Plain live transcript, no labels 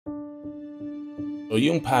So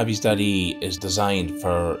YoungPavees.ie is designed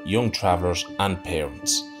for young travellers and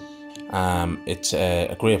parents. It's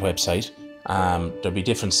a great website. There'll be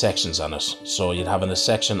different sections on it. So you'd have a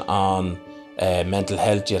section on mental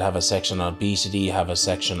health, you'd have a section on obesity, you have a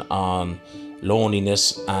section on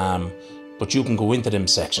loneliness. But you can go into them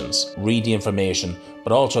sections, read the information,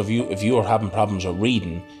 but also if you are having problems with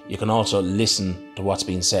reading, you can also listen to what's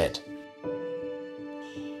being said.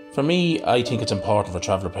 For me, I think it's important for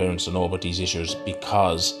traveller parents to know about these issues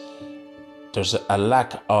because there's a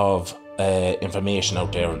lack of information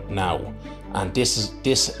out there now, and this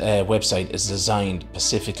website is designed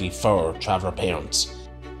specifically for traveller parents.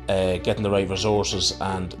 Getting the right resources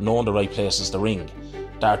and knowing the right places to ring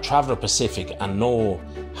that are traveller specific and know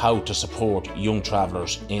how to support young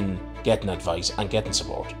travellers in getting advice and getting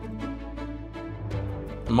support.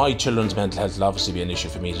 My children's mental health will obviously be an issue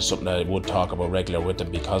for me. It's something that I would talk about regular with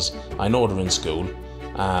them because I know they're in school.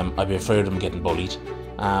 I'd be afraid of them getting bullied.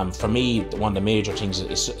 For me, one of the major things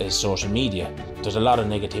is social media. There's a lot of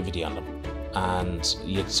negativity on them, and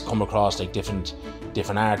you come across like different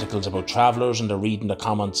articles about travellers, and they're reading the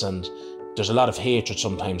comments, and there's a lot of hatred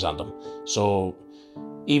sometimes on them. So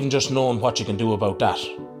even just knowing what you can do about that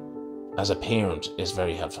as a parent is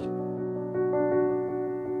very helpful.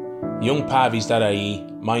 YoungPavees.ie,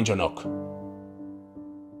 mind your Nuck.